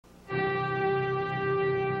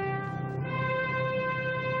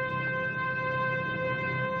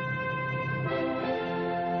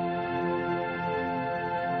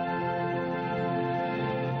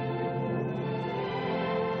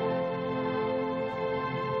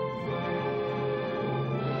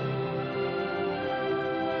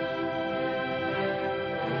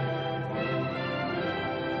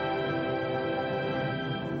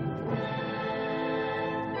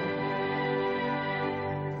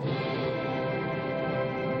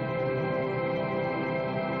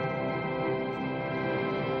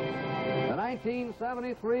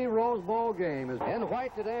1973 Rose Bowl game. In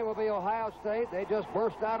white today will be Ohio State. They just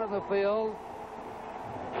burst out on the field.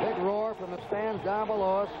 Big roar from the stands down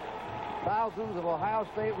below us. Thousands of Ohio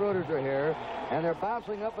State rooters are here, and they're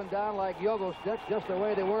bouncing up and down like yo-go sticks, just the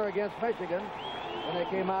way they were against Michigan when they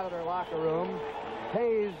came out of their locker room.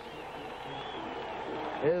 Hayes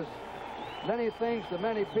is many things to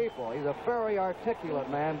many people. He's a very articulate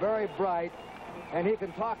man, very bright, and he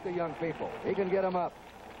can talk to young people. He can get them up.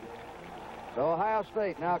 So Ohio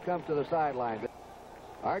State now comes to the sidelines.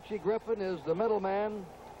 Archie Griffin is the middleman.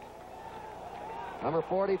 Number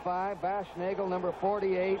 45, Bash Nagel, number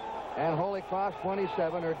 48, and Holy Cross,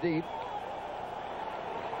 27, are deep.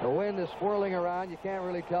 The wind is swirling around. You can't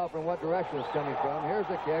really tell from what direction it's coming from. Here's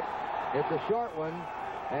the kick. It's a short one.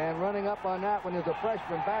 And running up on that one is a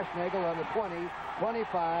freshman, Bash Nagel, on the 20,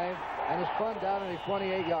 25, and is spun down on his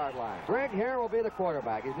 28-yard line. Greg Hare will be the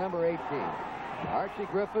quarterback. He's number 18. Archie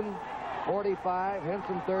Griffin, 45,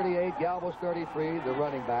 Henson, 38, Galvez, 33, the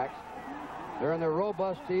running backs. They're in the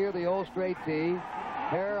robust tee, or the old straight tee.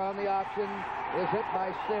 Hare on the option is hit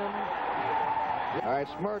by Sims. All right,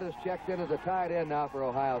 Smurt is checked in as a tight end now for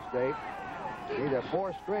Ohio State. He's a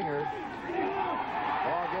four-stringer.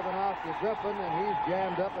 Ball given off to Griffin, and he's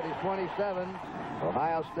jammed up at his 27.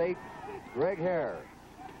 Ohio State, Greg Hare.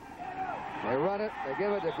 They run it, they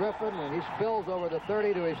give it to Griffin, and he spills over the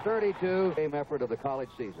 30 to his 32. Game effort of the college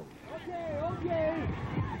season. Okay.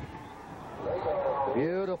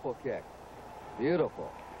 Beautiful kick.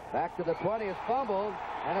 Beautiful. Back to the 20, it's fumbled,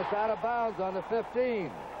 and it's out of bounds on the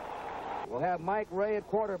 15. We'll have Mike Ray at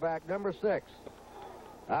quarterback, number 6.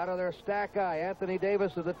 Out of their stack eye, Anthony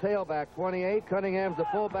Davis is the tailback, 28. Cunningham's the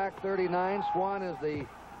fullback, 39. Swan is the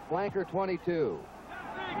flanker, 22.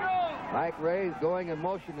 Mike Ray is going in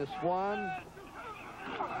motion to Swan.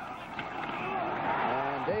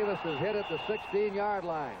 And Davis is hit at the 16-yard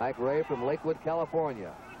line. Mike Ray from Lakewood,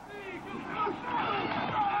 California.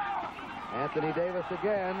 Anthony Davis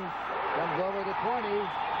again comes over the 20.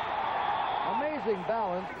 Amazing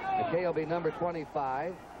balance. McKay will be number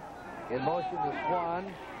 25. In motion to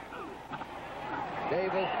Swan.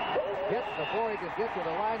 Davis hit before he could get to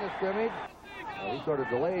the line of scrimmage. Well, he sort of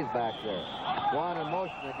delays back there. Swan in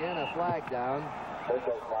motion again, a flag down.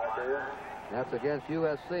 That's against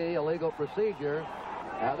USC, illegal procedure.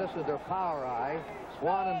 Now this is their power eye.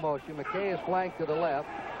 Swan in motion. McKay is flanked to the left.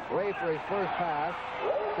 Ray for his first pass.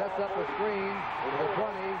 Sets up a screen to the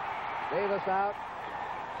 20. Davis out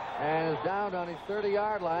and is downed on his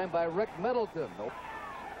 30-yard line by Rick Middleton. Nope.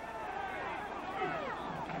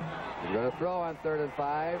 He's going to throw on 3rd and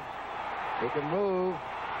 5. He can move.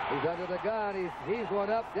 He's under the gun. He's going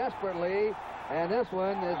up desperately, and this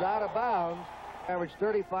one is out of bounds. Average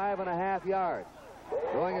 35.5 yards.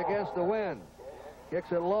 Going against the wind.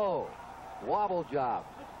 Kicks it low. Wobble job.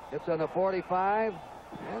 Hits on the 45,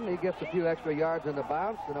 and he gets a few extra yards in the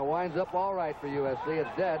bounce, and it winds up all right for USC.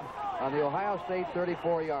 It's dead on the Ohio State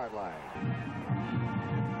 34-yard line.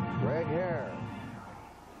 Greg Hare.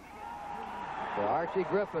 For Archie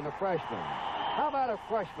Griffin, a freshman. How about a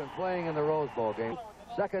freshman playing in the Rose Bowl game?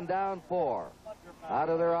 2nd down, 4. Out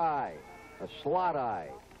of their eye. A slot eye.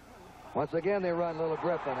 Once again, they run little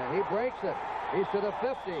Griffin, and he breaks it. He's to the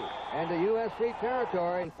 50 and to USC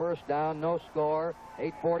territory. 1st down, no score.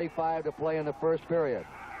 8:45 to play in the first period.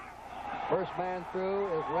 First man through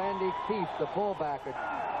is Randy Keefe, the fullback,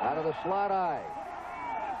 out of the slot eye.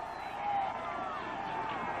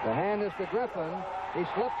 The hand is to Griffin. He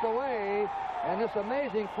slips away, and this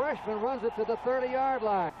amazing freshman runs it to the 30-yard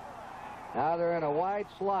line. Now they're in a wide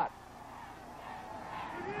slot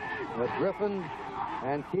with Griffin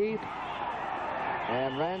and Keith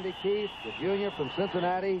and Randy Keith, the junior from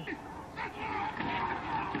Cincinnati.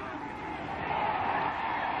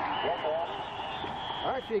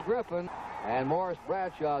 Archie Griffin and Morris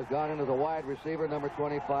Bradshaw has gone into the wide receiver, number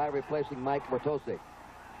 25, replacing Mike Bertosik.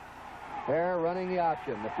 Hare running the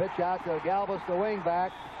option. The pitch out to Galvez, the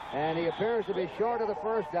wingback, and he appears to be short of the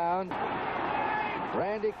 1st down.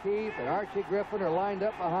 Randy Keefe and Archie Griffin are lined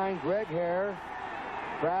up behind Greg Hare.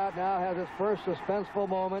 Crowd now has its first suspenseful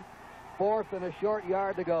moment. 4th and a short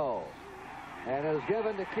yard to go. And it is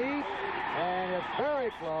given to Keefe, and it's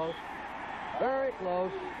very close. Very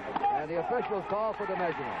close. And the officials call for the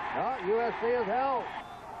measurement. No, USC is held.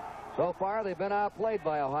 So far, they've been outplayed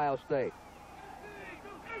by Ohio State.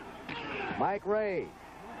 Mike Ray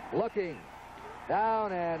looking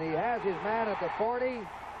down, and he has his man at the 40. And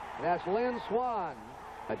that's Lynn Swan.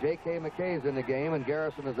 J.K. McKay's in the game, and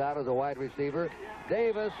Garrison is out as a wide receiver.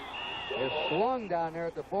 Davis is slung down there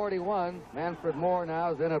at the 41. Manfred Moore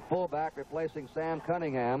now is in at fullback, replacing Sam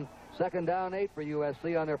Cunningham. 2nd down, 8 for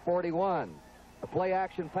USC on their 41. A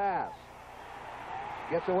play-action pass.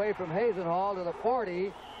 Gets away from Hazenhall to the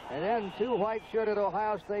 40, and then two white-shirted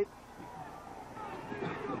Ohio State.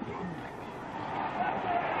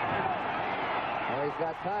 Well, he's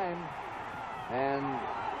got time, and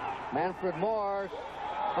Manfred Moore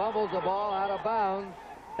fumbles the ball out of bounds.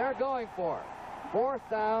 They're going for it. Fourth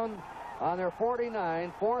down on their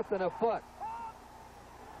 49, fourth and a foot.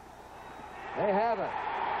 They have it.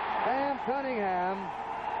 Sam Cunningham,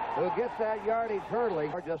 who gets that yardage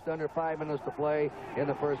hurdling. Just under 5 minutes to play in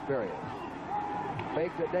the first period.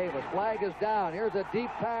 Fake to Davis. Flag is down. Here's a deep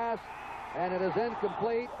pass, and it is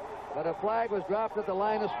incomplete, but a flag was dropped at the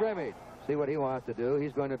line of scrimmage. See what he wants to do.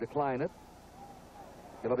 He's going to decline it.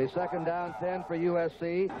 It'll be second down 10 for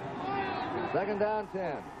USC. Second down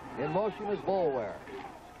 10. In motion is Boulware.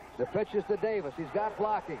 The pitch is to Davis. He's got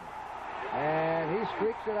blocking, and he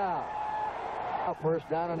streaks it out. First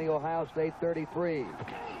down on the Ohio State 33.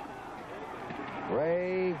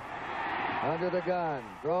 Ray under the gun.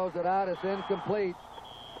 Throws it out. It's incomplete.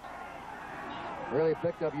 Really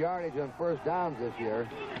picked up yardage on first downs this year.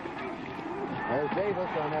 There's Davis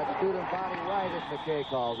on that student body right, as McKay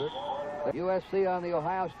calls it. USC on the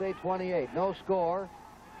Ohio State 28. No score.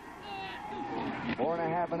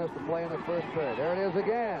 4.5 minutes to play in the first period. There it is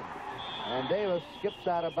again. And Davis skips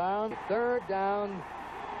out of bounds. Third down.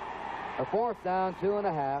 A fourth down,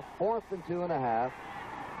 2.5. Fourth and 2.5.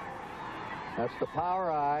 That's the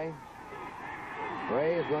power I.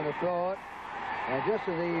 Ray is going to throw it. And just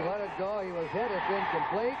as he let it go, he was hit. It's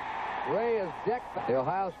incomplete. Ray is decked. The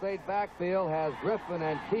Ohio State backfield has Griffin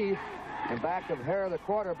and Keith in back of Hare, the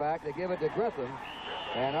quarterback. They give it to Griffin.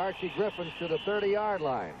 And Archie Griffin's to the 30-yard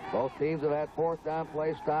line. Both teams have had fourth down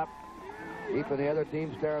plays stopped deep in the other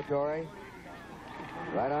team's territory.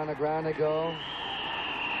 Right on the ground they go.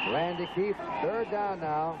 Randy Keith, third down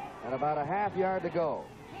now, and about a half yard to go.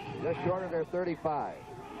 Just short of their 35.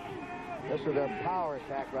 This is their power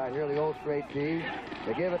attack right here, the old straight T's.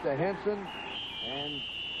 They give it to Henson, and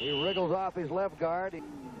he wriggles off his left guard.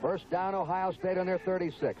 First down, Ohio State on their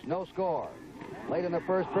 36. No score. Late in the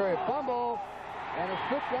first period. Fumble, and it's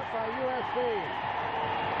scooped up by USC.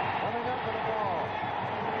 Coming up for the ball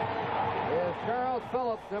is Charles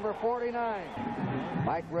Phillips, number 49.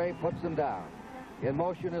 Mike Ray puts him down. In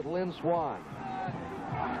motion is Lynn Swan.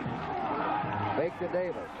 Fake to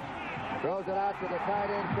Davis. Throws it out to the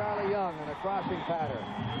tight end, Charlie Young, in a crossing pattern.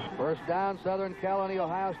 First down, Southern Cal on the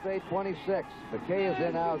Ohio State 26. McKay is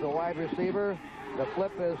in now as a wide receiver. The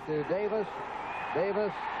flip is to Davis.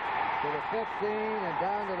 Davis to the 15 and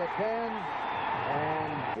down to the 10.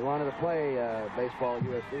 And he wanted to play baseball at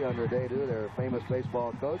USC under Daydu, their famous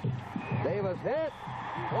baseball coach. Davis hit.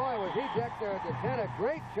 Boy, was he decked there at the 10. A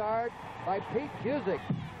great charge by Pete Cusick.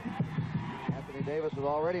 Anthony Davis has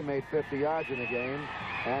already made 50 yards in the game.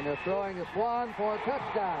 And they're throwing to Swan for a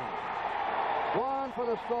touchdown. Swan for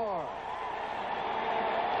the score.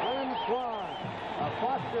 Lynn Swan, of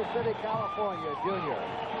Foster City, California, junior.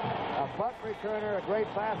 A punt returner, a great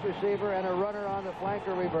pass receiver, and a runner on the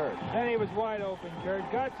flanker reverse. And he was wide open, Kurt.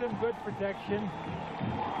 Got some good protection.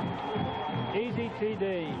 Easy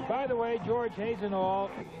TD. By the way, George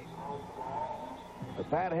Hazenhall. The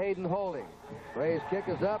Pat Hayden holding. Ray's kick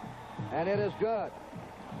is up, and it is good.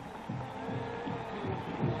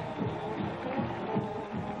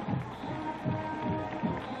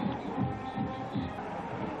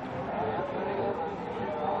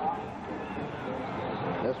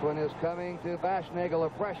 This one is coming to Baschnagel,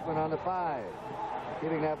 a freshman, on the 5.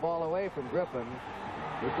 Keeping that ball away from Griffin.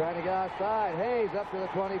 He's trying to get outside. Hayes up to the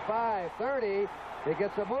 25, 30. He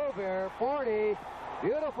gets a move here, 40.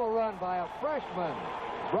 Beautiful run by a freshman,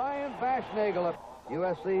 Brian Baschnagel.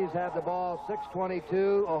 USC's had the ball,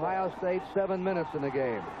 6:22. Ohio State 7 minutes in the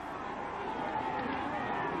game.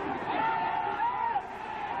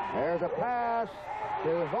 There's a pass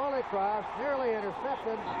to Holycross, nearly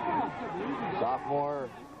intercepted. Sophomore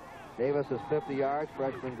Davis is 50 yards.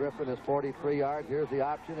 Freshman Griffin is 43 yards. Here's the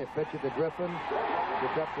option. They pitch it to Griffin.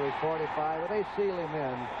 Gets up to his 45, but they seal him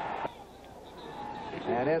in.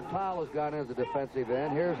 And Ed Powell has gone as a defensive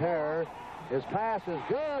end. Here's Hare. His pass is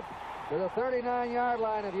good to the 39-yard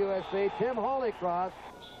line of USC. Tim Holycross.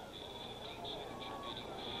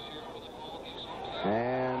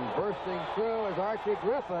 And bursting through is Archie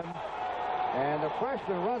Griffin. And the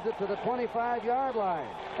freshman runs it to the 25-yard line.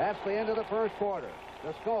 That's the end of the first quarter.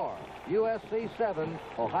 The score, USC 7,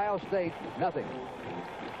 Ohio State nothing.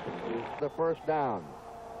 The first down.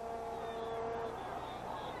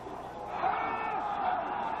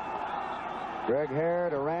 Greg Hare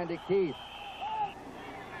to Randy Keith.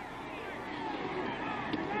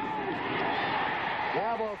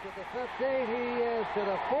 Galbos at the 15. He is to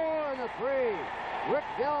the 4 and the 3. Rick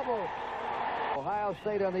Galbos. Ohio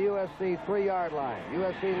State on the USC 3-yard line.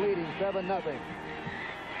 USC leading 7-0.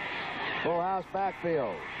 Full house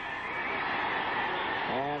backfield.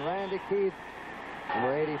 And Randy Keith,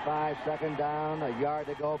 number 85, second down, a yard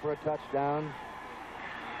to go for a touchdown.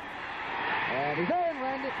 And he's in,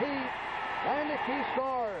 Randy Keith. Randy Keith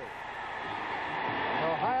scores.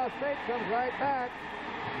 And Ohio State comes right back.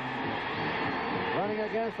 Running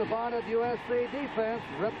against the bonded USC defense,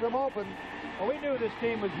 ripped them open. Well, we knew this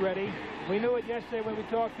team was ready. We knew it yesterday when we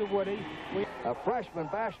talked to Woody. A freshman,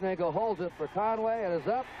 Bashnagle, holds it for Conway. It is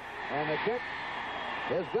up, and the kick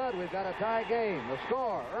is good. We've got a tie game. The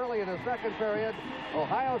score early in the second period,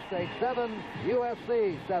 Ohio State 7,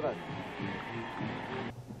 USC 7.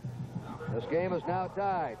 This game is now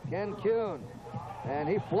tied. Ken Kuhn, and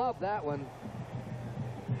he flubbed that one.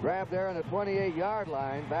 Grabbed there on the 28-yard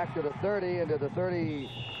line, back to the 30, into the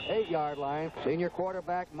 38-yard line. Senior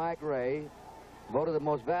quarterback Mike Ray, voted the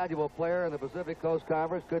most valuable player in the Pacific Coast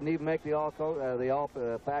Conference. Couldn't even make the all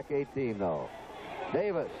Pac-18 though.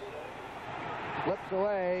 Davis slips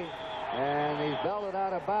away, and he's belted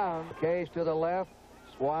out of bounds. Case to the left,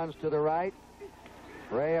 Swans to the right.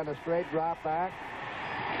 Ray on a straight drop back.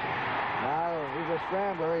 Now he's a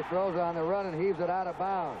scrambler. He throws on the run and heaves it out of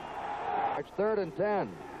bounds. It's 3rd and 10.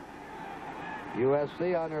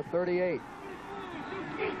 USC on their 38.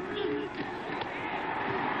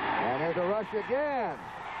 And there's a rush again.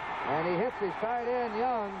 And he hits his tight end,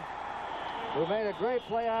 Young, who made a great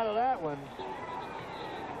play out of that one.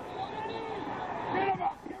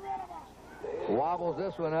 Wobbles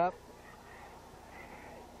this one up.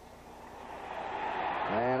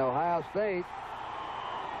 And Ohio State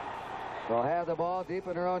will have the ball deep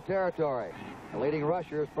in their own territory. The leading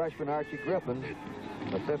rusher is freshman Archie Griffin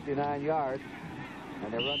with 59 yards.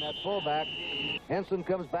 And they run that fullback. Henson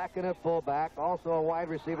comes back in at fullback. Also a wide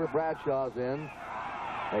receiver, Bradshaw's in.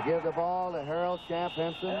 They give the ball to Harold Champ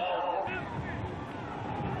Henson.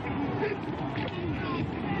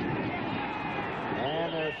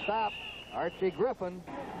 And they're stopped. Archie Griffin.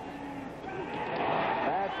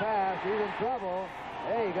 Bad pass. He's in trouble.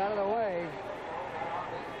 Hey, he got it away.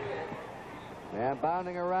 And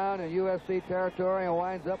bounding around in USC territory and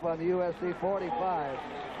winds up on the USC 45.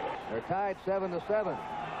 They're tied 7-7. They're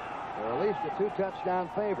at least a 2-touchdown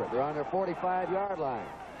favorite. They're on their 45-yard line.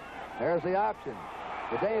 There's the option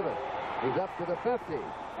to Davis. He's up to the 50,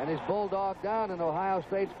 and he's bulldogged down in Ohio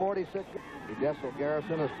State's 46. Jessel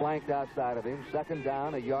Garrison is flanked outside of him. Second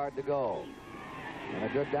down, a yard to go. And a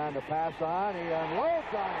good down to pass on. He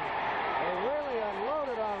unloads on him. They really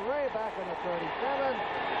unloaded on Ray back in the 37.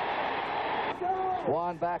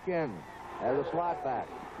 Swan back in as a slot back.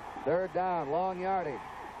 Third down, long yardage.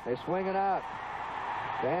 They swing it out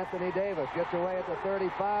to Anthony Davis. Gets away at the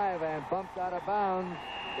 35 and bumped out of bounds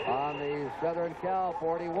on the Southern Cal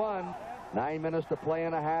 41. 9 minutes to play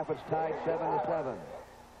and a half. It's tied 7-7.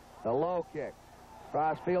 The low kick.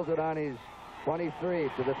 Cross fields it on his 23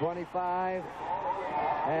 to the 25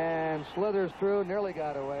 and slithers through. Nearly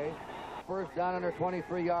got away. First down on their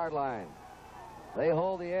 23-yard line. They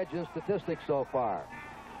hold the edge in statistics so far.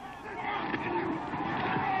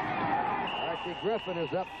 Archie Griffin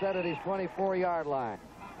is upset at his 24-yard line.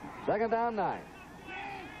 Second down, 9.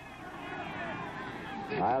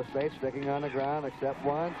 Ohio State sticking on the ground except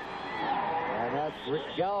once. And that's Rick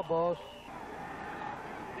Galbos.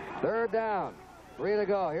 Third down. 3 to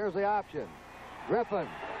go. Here's the option. Griffin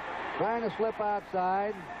trying to slip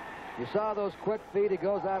outside. You saw those quick feet. He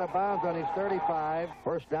goes out of bounds on his 35.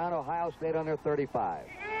 First down, Ohio State on their 35.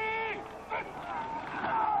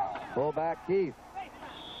 Fullback Keith.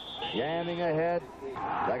 Jamming ahead.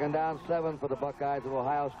 Second down, 7 for the Buckeyes of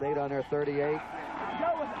Ohio State on their 38.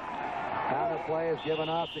 Counter play is given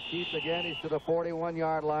off to Keith again. He's to the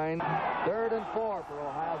 41-yard line. 3rd and 4 for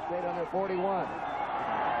Ohio State on their 41.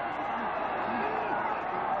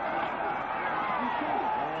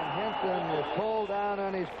 And Henson is pulled down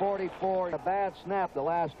on his 44. A bad snap the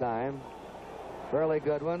last time. Fairly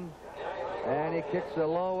good one. And he kicks a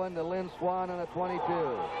low one to Lynn Swan on the 22.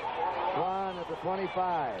 Swan at the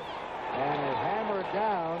 25. And is hammered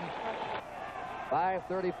down.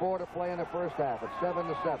 5:34 to play in the first half. It's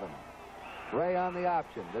 7-7. Ray on the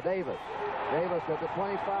option to Davis. Davis at the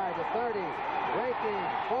 25 to 30. Breaking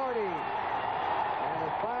 40. And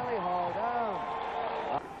is finally hauled down.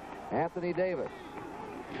 Anthony Davis.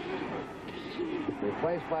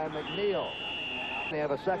 Replaced by McNeil. They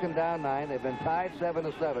have a second down, 9. They've been tied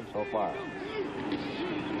 7-7 so far.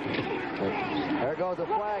 There goes the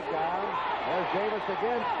flag down. There's Davis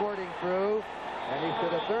again squirting through. And he's to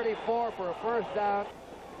the 34 for a first down.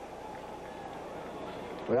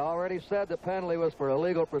 We already said the penalty was for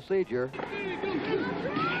illegal procedure.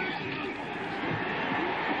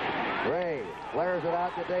 Flares it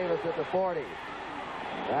out to Davis at the 40.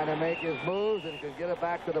 Trying to make his moves and can get it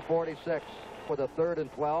back to the 46 for the 3rd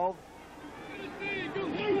and 12.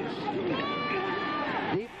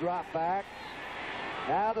 Deep drop back.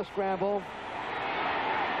 Now the scramble.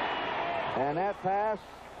 And that pass,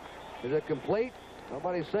 is it complete?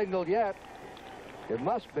 Nobody signaled yet. It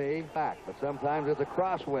must be back, but sometimes it's a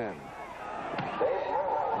crosswind.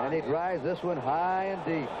 And he drives this one high and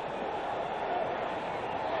deep.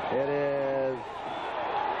 It is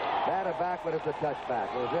batted back, but it's a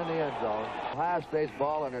touchback. It was in the end zone. Ohio State's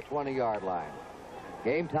ball on their 20-yard line.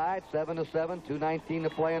 Game tied, 7-7, 2:19 to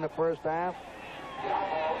play in the first half.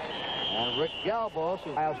 And Rick Galbos,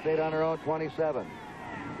 Ohio State on their own 27.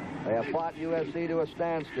 They have fought USC to a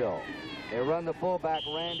standstill. They run the fullback,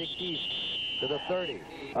 Randy Keith, to the 30.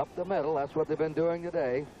 Up the middle, that's what they've been doing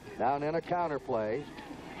today. Down in a counter play.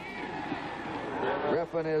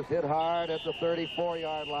 Griffin is hit hard at the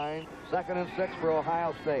 34-yard line. 2nd and 6 for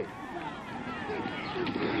Ohio State.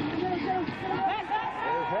 Here's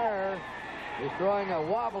Hare. He's throwing a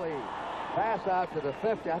wobbly pass out to the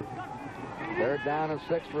 50. 3rd down and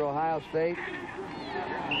 6 for Ohio State.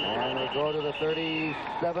 And they go to the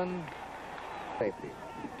 37. Safety.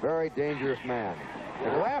 Very dangerous man. They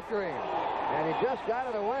go after him. And he just got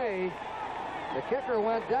it away. The kicker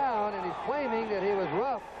went down, and he's claiming that he was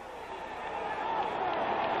roughed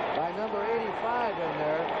by number 85 in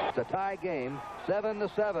there. It's a tie game,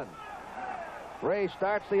 7-7. Ray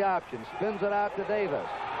starts the option, spins it out to Davis.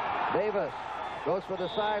 Davis goes for the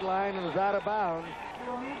sideline and is out of bounds.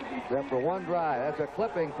 Except for one drive. That's a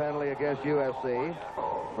clipping penalty against USC.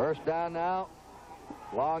 First down now.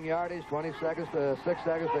 Long yardage, 6 seconds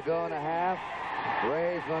to go and a half.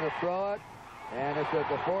 Ray's going to throw it. And it's at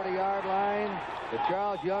the 40-yard line. To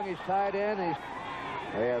Charles Young, he's tied in.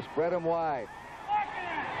 They have spread him wide.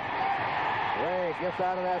 Ray gets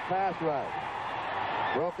out of that pass rush.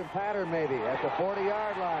 Broken pattern maybe at the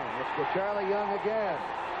 40-yard line. It's to Charlie Young again.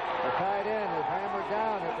 The tight end is hammered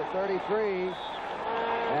down at the 33.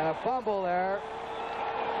 And a fumble there.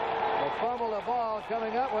 They fumble the ball.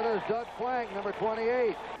 Coming up with it is Doug Plank, number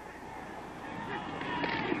 28.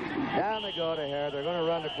 Down they go to Hare. They're going to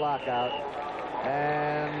run the clock out.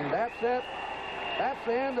 And that's it. That's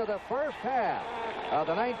the end of the first half of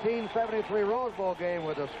the 1973 Rose Bowl game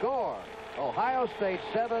with a score. Ohio State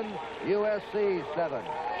 7, USC 7.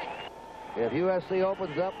 If USC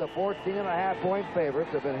opens up, the 14.5-point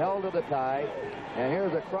favorites have been held to the tie. And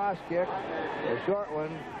here's a cross kick, a short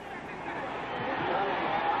one.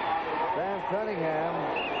 Sam Cunningham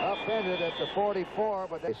upended at the 44,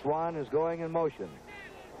 but Swan is going in motion.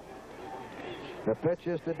 The pitch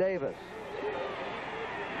is to Davis.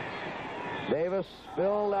 Davis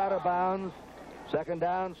spilled out of bounds. 2nd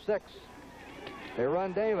down, 6. They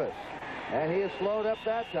run Davis. And he is slowed up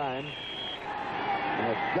that time. In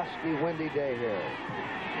a gusty, windy day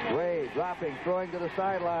here. Ray dropping, throwing to the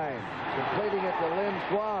sideline. Completing it to Lynn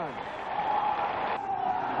Swan.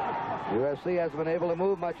 USC hasn't been able to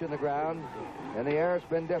move much in the ground. In the air, it's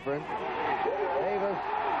been different. Davis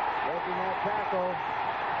making that tackle.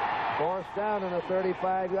 Forced down on the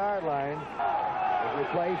 35-yard line. Is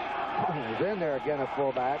replaced. He's in there again at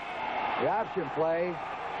fullback. The option play.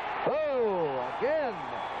 Oh, again.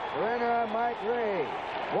 They're in there on Mike Ray.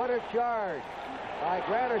 What a charge by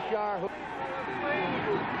Gradishar.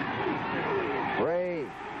 Ray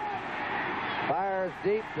fires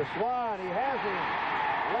deep to Swan. He has him.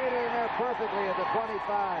 Laid it in there perfectly at the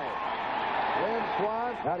 25. Lynn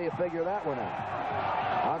Swan. How do you figure that one out?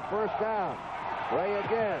 On 1st down. Ray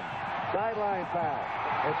again. Sideline pass.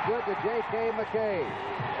 It's good to J.K. McKay.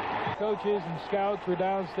 Coaches and scouts were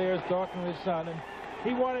downstairs talking to his son, and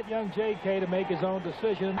he wanted young J.K. to make his own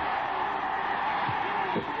decision.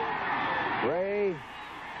 Ray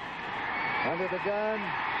under the gun,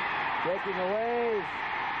 taking away,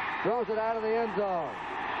 throws it out of the end zone.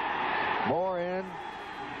 Moore in.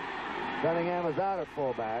 Cunningham is out at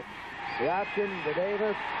fullback. The option to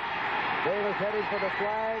Davis. Davis heading for the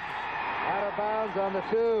flag. Out of bounds on the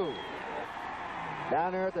 2.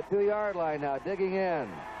 Down there at the 2-yard line now, digging in.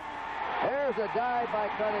 There's a dive by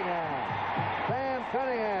Cunningham. Sam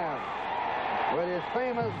Cunningham with his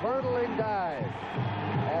famous hurdling dive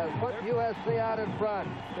has put USC out in front.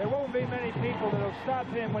 There won't be many people that'll stop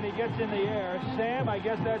him when he gets in the air. Sam, I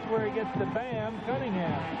guess that's where he gets the bam,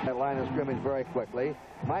 Cunningham. That line of scrimmage very quickly.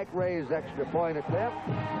 Mike Ray's extra point attempt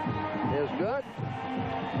is good.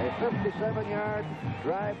 A 57-yard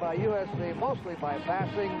drive by USC, mostly by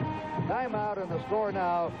passing. Timeout, and the score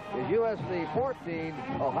now is USC 14,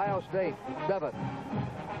 Ohio State 7.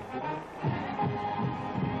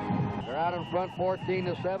 They're out in front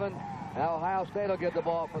 14-7. Now Ohio State will get the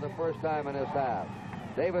ball for the first time in this half.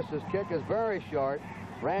 Davis's kick is very short.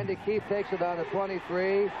 Randy Keith takes it on the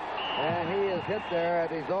 23, and he is hit there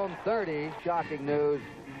at his own 30. Shocking news.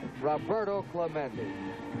 Roberto Clemente,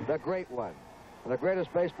 the great one, one of the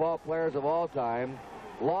greatest baseball players of all time,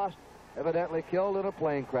 lost, evidently killed in a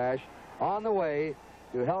plane crash on the way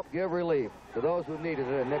to help give relief to those who needed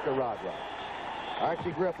it in Nicaragua.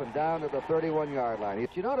 Archie Griffin down to the 31-yard line.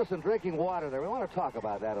 You notice him drinking water there. We want to talk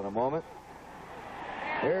about that in a moment.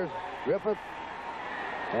 Here's Griffith,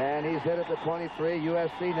 and he's hit at the 23.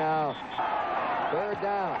 USC now. Third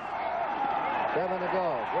down. 7 to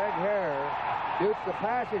go. Greg Hare shoots the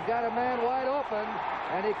pass. He's got a man wide open,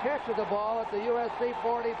 and he catches the ball at the USC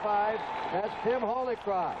 45. That's Tim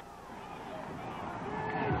Holycroft.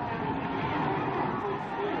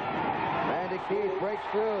 Randy Keith breaks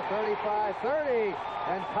through 35-30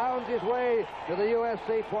 and pounds his way to the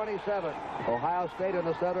USC 27. Ohio State in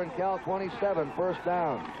the Southern Cal 27, first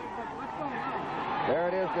down. There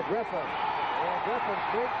it is to Griffin. And Griffin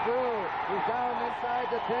breaks through. He's down inside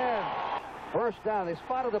the 10. First down. They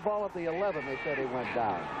spotted the ball at the 11. They said he went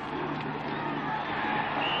down.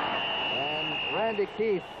 And Randy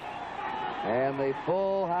Keith and the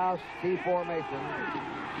full house T formation.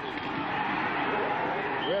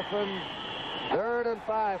 Griffin, 3rd and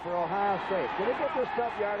 5 for Ohio State. Can he get this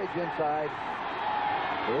tough yardage inside?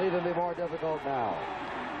 It'll even be more difficult now.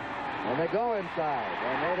 And they go inside,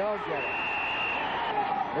 and they don't get it.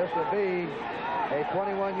 This will be a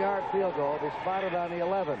 21-yard field goal. Be spotted on the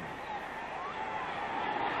 11.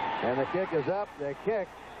 And the kick is up. The kick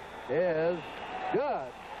is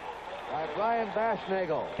good by Brian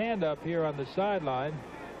Baschnagel. Hand up here on the sideline.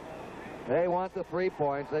 They want the 3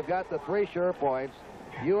 points. They've got the 3 sure points.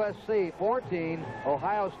 USC 14,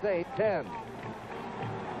 Ohio State 10.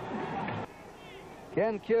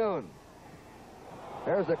 Ken Kuhn.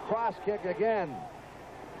 There's a cross kick again.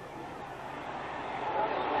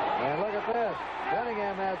 And look at this.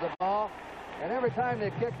 Cunningham has the ball. And every time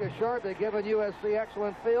they kick the short, they've given USC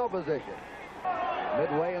excellent field position.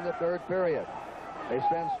 Midway in the 3rd period. They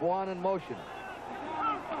send Swan in motion.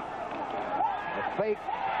 A fake.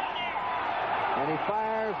 And he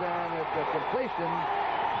fires, and it's a completion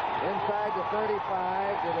inside the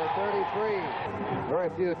 35 to the 33. Very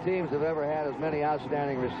few teams have ever had as many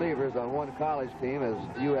outstanding receivers on one college team as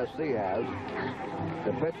USC has.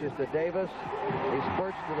 The pitch is to Davis. He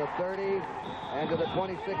spurts to the 30 and to the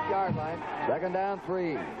 26-yard line. 2nd down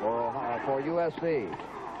 3 for USC.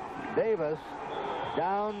 Davis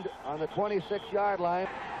downed on the 26-yard line.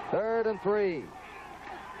 3rd and 3.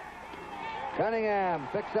 Cunningham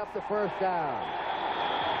picks up the first down.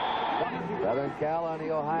 Southern Cal on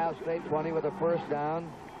the Ohio State 20 with a first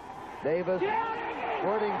down. Davis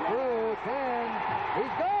squirting through 10.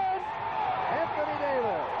 He's gone. Anthony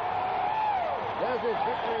Davis does his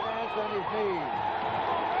victory dance on his knees.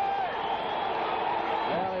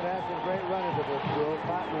 Well, they've had some great runners at this school.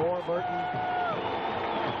 Cotton Warburton.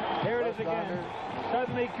 Here it is again.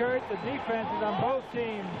 Suddenly, Kurt, the defenses on both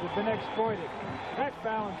teams have been exploited. That's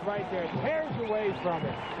balance right there. Tears away from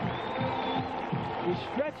it. He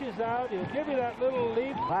stretches out. He'll give you that little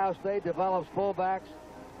leap. Ohio State develops fullbacks.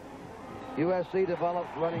 USC develops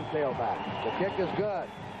running tailbacks. The kick is good.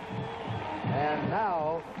 And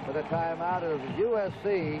now, for the timeout, it is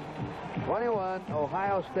USC 21,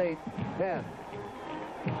 Ohio State 10.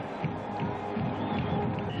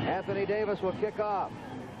 Anthony Davis will kick off.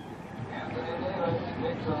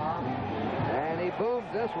 And he booms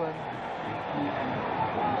this one.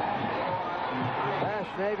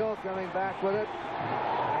 Baschnagel coming back with it.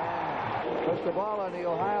 And puts the ball on the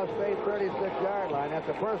Ohio State 36-yard line. That's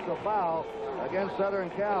a personal foul against Southern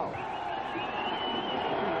Cal.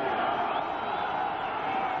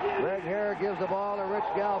 Greg Hare gives the ball to Rich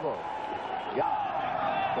Galvo.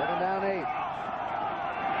 2nd down 8.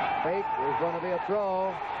 Fake is going to be a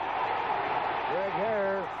throw. Greg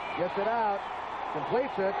Hare gets it out,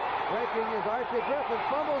 completes it. Breaking is Archie Griffin,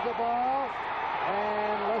 fumbles the ball,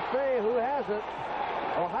 and let's see who has it.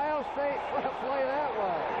 Ohio State, what a play that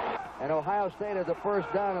was. And Ohio State has a first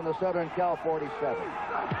down in the Southern Cal 47.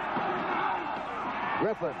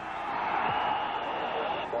 Griffin.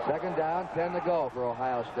 2nd down, 10 to go for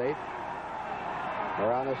Ohio State.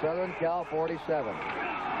 They're on the Southern Cal 47. And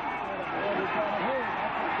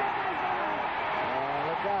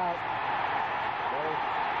look out.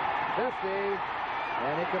 50,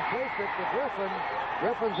 and he completes it to Griffin.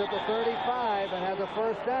 Griffin's at the 35 and has a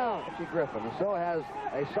first down. Griffin, and so has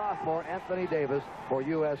a sophomore, Anthony Davis, for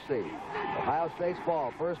USC. Ohio State's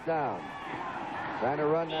ball, first down. Trying to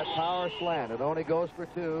run that power slant. It only goes for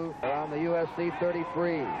 2 around the USC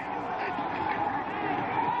 33.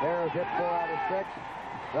 Harris hit 4 out of 6.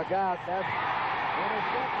 Look out. That's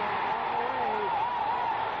intercepted out of the way.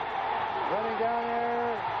 Running down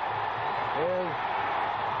there is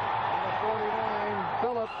number 49,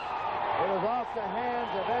 Phillips. It was off the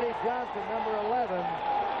hands of Eddie Johnson, number 11.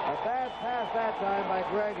 A bad pass that time by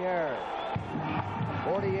Greg Harris.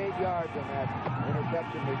 48 yards on that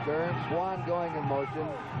interception return. Swan going in motion.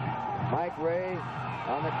 Mike Ray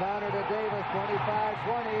on the counter to Davis,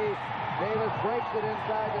 25-20. Davis breaks it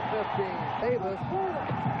inside the 15. Davis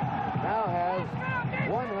now has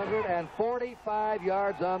 145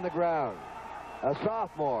 yards on the ground. A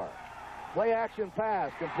sophomore. Play action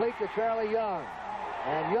pass, complete to Charlie Young.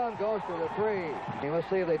 And Young goes to the 3. Let's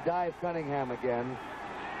see if they dive Cunningham again.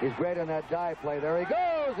 He's great on that dive play. There he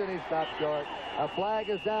goes, and he stopped short. A flag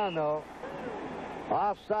is down, though.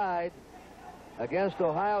 Offside against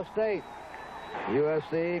Ohio State.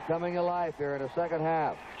 USC coming alive here in the second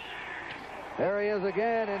half. There he is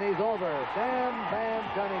again, and he's over. Sam Bam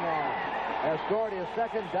Cunningham has scored his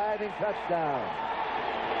second diving touchdown.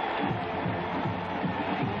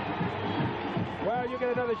 Well, you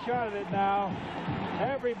get another shot at it now.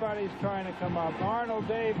 Everybody's trying to come up. Arnold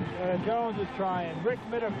Jones is trying. Rick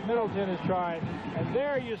Middleton is trying. And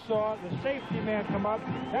there you saw the safety man come up.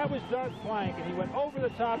 That was Doug Plank, and he went over the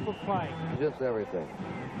top of Plank. Just everything.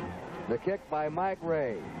 The kick by Mike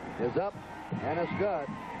Ray is up, and it's good.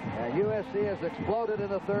 And USC has exploded in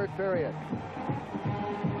the third period.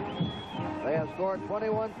 They have scored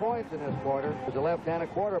 21 points in this quarter. He's a left-handed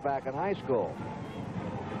quarterback in high school.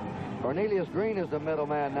 Cornelius Green is the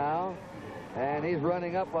middleman now. And he's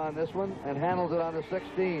running up on this one and handles it on the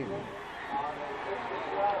 16.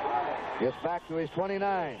 Gets back to his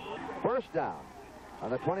 29. First down on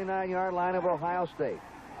the 29-yard line of Ohio State.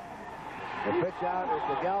 The pitch out is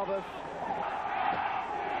to Galvis.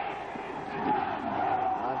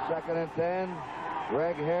 On 2nd and 10,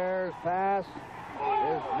 Greg Hare's pass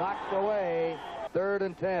is knocked away. 3rd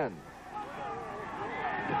and 10.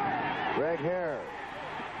 Greg Hare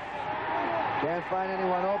can't find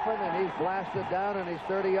anyone open, and he's blasted down on his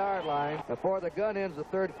 30-yard line before the gun ends the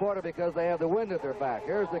third quarter because they have the wind at their back.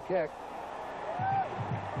 Here's the kick.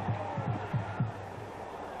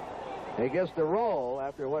 He gets the roll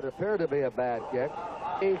after what appeared to be a bad kick.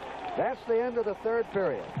 That's the end of the third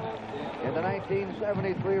period. In the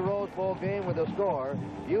 1973 Rose Bowl game with the score,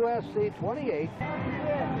 USC 28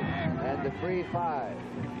 and Dupree 5.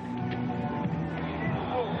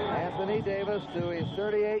 Anthony Davis to his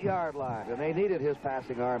 38-yard line, and they needed his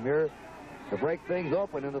passing arm here to break things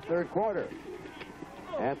open in the third quarter.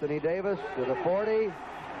 Anthony Davis to the 40.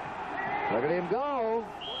 Look at him go.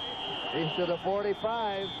 He's to the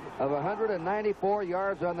 45 of 194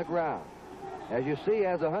 yards on the ground. As you see, he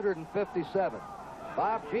has 157.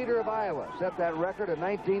 Bob Peter of Iowa set that record in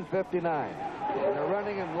 1959. And they're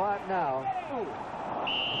running him a lot now.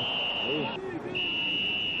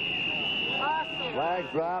 Flags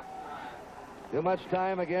drop. Too much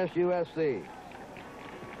time against USC.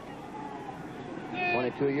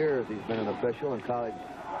 22 years he's been an official in college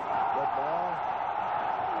football.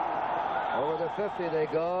 Over the 50 they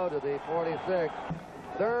go to the 46.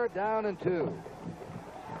 3rd down and 2.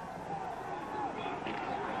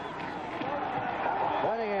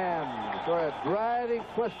 Cunningham sort of driving,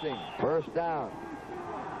 twisting. 1st down.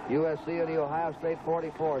 USC and the Ohio State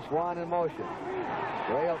 44. Swan in motion.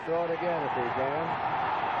 Ray'll throw it again if he can.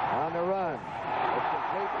 On the run. It's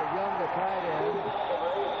complete to Young, the tight end.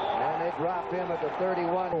 And they drop him at the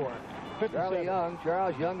 31.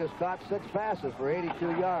 Charles Young has caught 6 passes for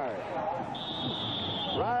 82 yards.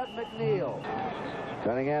 Rod McNeil.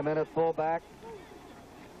 Cunningham in at fullback.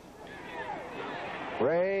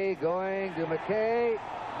 Ray going to McKay.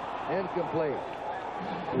 Incomplete.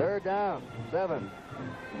 3rd down. 7.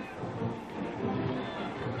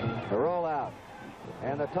 The rollout.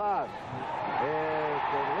 And the toss is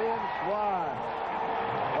to Lynn Swan.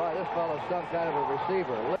 Boy, this fellow's some kind of a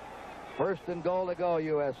receiver. 1st and goal to go,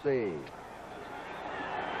 USC.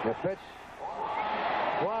 The pitch.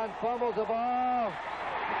 Swan fumbles the ball.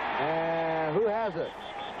 And who has it?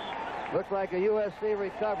 Looks like a USC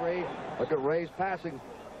recovery. Look at Ray's passing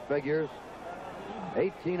figures.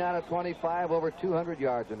 18 out of 25, over 200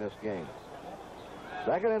 yards in this game.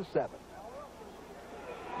 2nd and 7.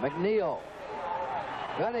 McNeil.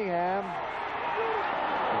 Cunningham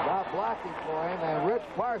is out blocking for him, and Rich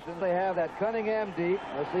Parsons. They have that Cunningham deep.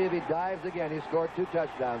 Let's see if he dives again. He scored 2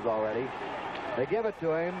 touchdowns already. They give it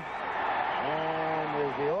to him, and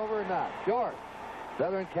is he over or not? Short.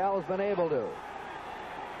 Southern Cal has been able to.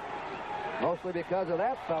 Mostly because of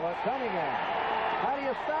that fella, Cunningham. How do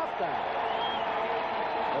you stop that?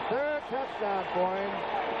 The 3rd touchdown for him.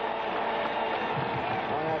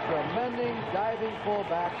 On a tremendous diving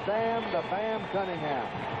fullback, Sam the Bam Cunningham.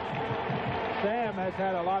 Sam has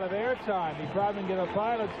had a lot of airtime. He probably can get a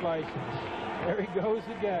pilot's license. There he goes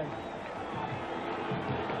again.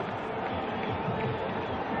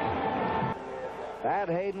 Pat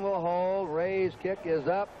Hayden will hold. Ray's kick is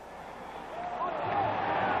up.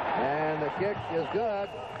 And the kick is good.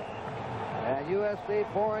 And USC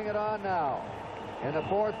pouring it on now. In the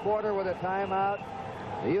fourth quarter with a timeout,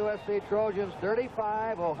 the USC Trojans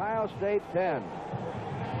 35, Ohio State 10.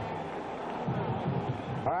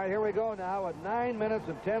 All right, here we go now with 9 minutes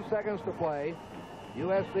and 10 seconds to play.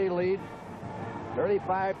 USC leads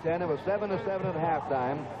 35-10. It was 7-7 at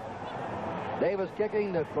halftime. Davis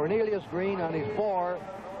kicking to Cornelius Green on his 4.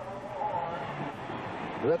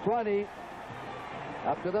 To the 20.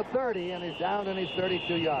 Up to the 30, and he's down in his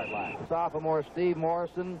 32-yard line. Sophomore Steve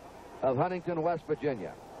Morrison of Huntington, West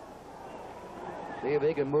Virginia. See if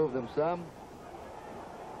he can move them some.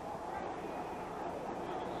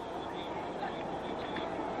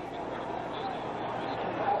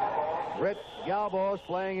 Rich Galbos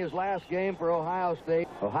playing his last game for Ohio State.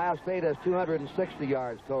 Ohio State has 260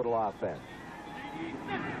 yards total offense.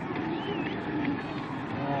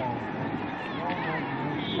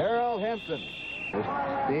 Harold Henson. His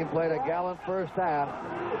team played a gallant first half.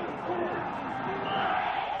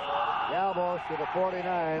 Galbos to the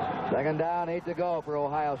 49. Second down, 8 to go for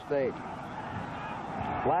Ohio State.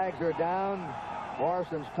 Flags are down.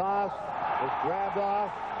 Morrison's toss is grabbed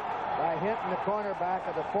off by Hinton, the cornerback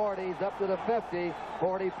of the 40s, up to the 50,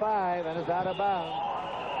 45, and is out of bounds.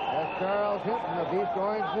 That's Charles Hinton of East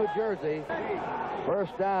Orange, New Jersey.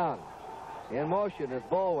 First down. In motion is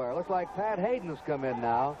Bulwer. Looks like Pat Hayden's come in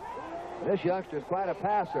now. This youngster's quite a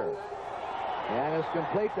passer. And is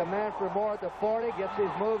complete to Manfred Moore at the 40. Gets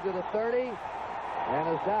his move to the 30. And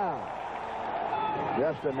is down.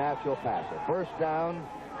 Just a natural passer. First down,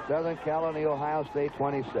 Southern Cal on the Ohio State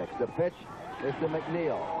 26. The pitch is to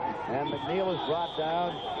McNeil. And McNeil is brought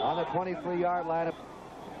down on the 23-yard line.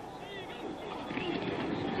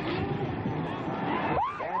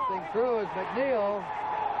 Dancing through is McNeil.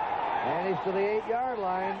 And he's to the 8-yard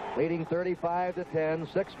line, leading 35-10,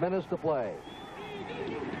 6 minutes to play.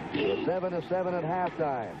 7-7 at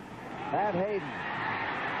halftime. Pat Hayden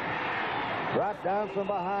brought down from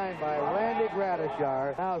behind by Randy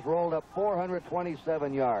Gradishar. Now has rolled up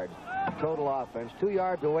 427 yards total offense, 2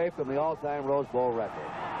 yards away from the all-time Rose Bowl record.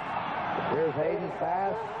 Here's Hayden's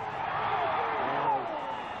pass. And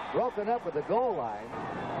broken up at the goal line.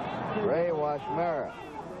 Ray Washmara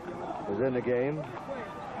is in the game.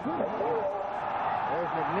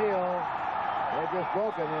 There's McNeil. They're just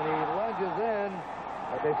broken, and he lunges in,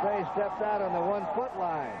 but they say he steps out on the 1-foot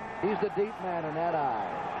line. He's the deep man in that eye.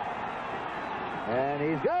 And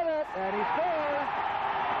he's got it, and he scores.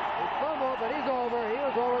 He fumbled, but he's over. He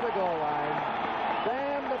was over the goal line.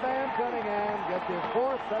 Sam the Bam Cunningham gets his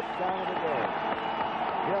 4th touchdown of the game.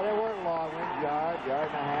 Yeah, they weren't long ones. Yard and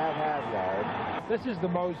a half yard. This is the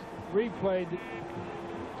most replayed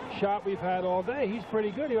shot we've had all day. He's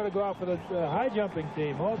pretty good. He ought to go out for the high jumping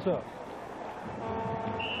team also.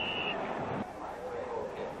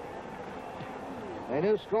 A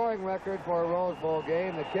new scoring record for a Rose Bowl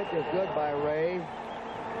game. The kick is good by Ray.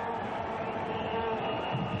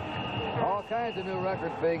 All kinds of new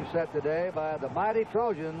records being set today by the mighty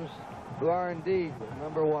Trojans, who are indeed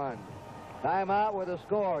number 1. Timeout with a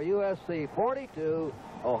score. USC 42,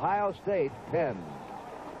 Ohio State 10.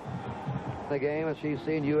 The game, and she's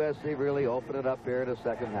seen USC really open it up here in the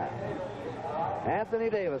second half. Anthony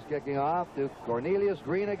Davis kicking off to Cornelius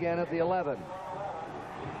Green again at the 11.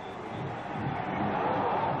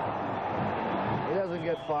 He doesn't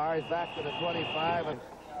get far. He's back to the 25 and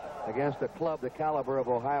against a club the caliber of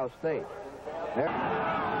Ohio State. There.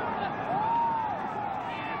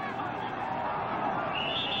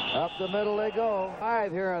 Up the middle they go.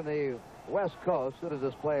 5 here on the West Coast. As soon as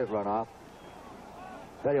this play is run off.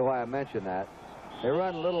 Tell you why I mentioned that. They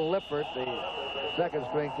run Little Lippert, the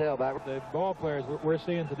second-string tailback. The ball players we're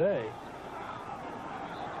seeing today.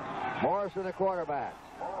 Morrison, the quarterback.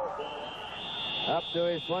 Up to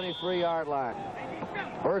his 23-yard line.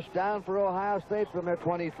 First down for Ohio State from their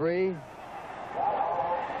 23.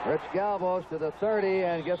 Rich Galbos to the 30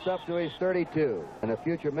 and gets up to his 32. And the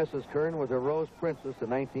future Mrs. Kern was a Rose Princess in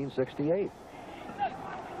 1968.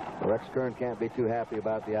 Rex Kern can't be too happy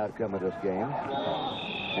about the outcome of this game.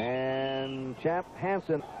 And Champ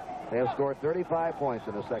Hansen, they have scored 35 points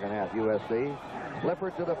in the second half, USC.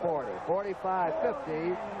 Lippert to the 40, 45,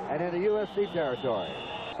 50, and into USC territory.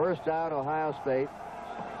 First down, Ohio State.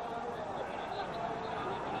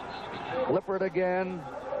 Lippert again.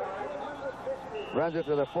 Runs it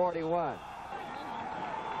to the 41.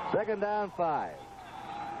 Second down, 5.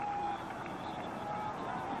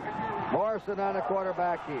 Morrison on the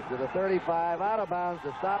quarterback keep to the 35, out of bounds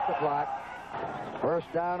to stop the clock.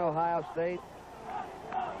 First down, Ohio State.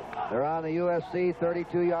 They're on the USC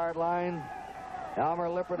 32-yard line. Elmer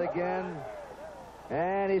Lippert again.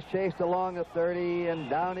 And he's chased along the 30, and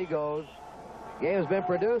down he goes. Game has been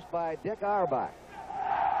produced by Dick Auerbach.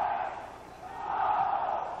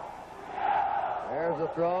 There's the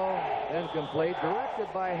throw, incomplete, directed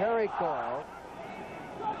by Harry Coyle.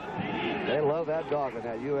 They love that dog in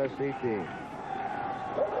that USC team.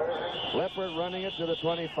 Lippert running it to the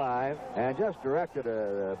 25, and just directed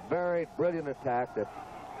a very brilliant attack that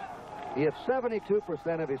he hit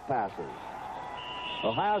 72% of his passes.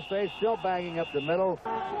 Ohio State still banging up the middle.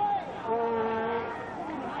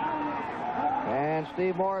 And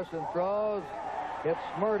Steve Morrison throws. It's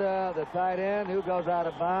Smyrda, the tight end, who goes out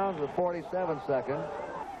of bounds with 47 seconds.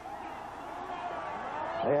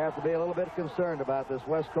 They have to be a little bit concerned about this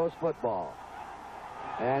West Coast football.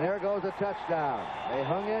 And there goes a touchdown. They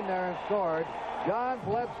hung in there and scored. John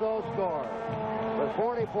Bledsoe scored with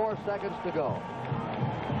 44 seconds to go.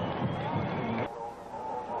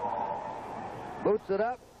 Boots it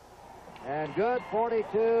up. And good,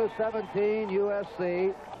 42-17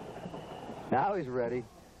 USC. Now he's ready.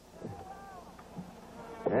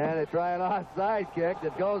 And they try an onside kick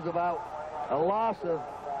that goes about a loss of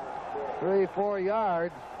 3-4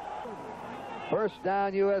 yards. First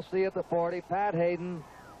down, USC at the 40. Pat Hayden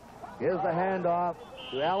gives the handoff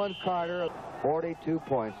to Alan Carter. 42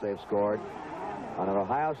 points they've scored on an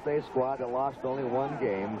Ohio State squad that lost only one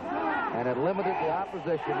game, and it limited the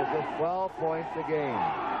opposition to just 12 points a game.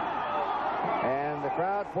 And the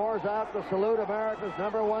crowd pours out to salute America's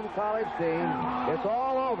 #1 college team. It's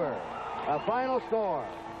all over. A final score: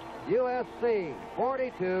 USC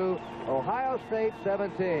 42, Ohio State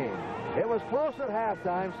 17. It was close at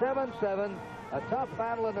halftime, 7-7. A tough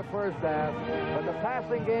battle in the first half, but the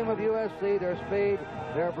passing game of USC, their speed,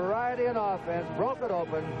 their variety in offense, broke it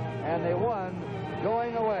open, and they won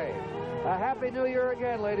going away. A Happy New Year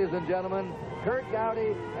again, ladies and gentlemen. Kurt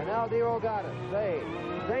Gowdy and Aldiro Gaddis say,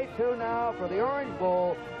 stay tuned now for the Orange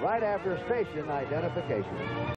Bowl right after station identification.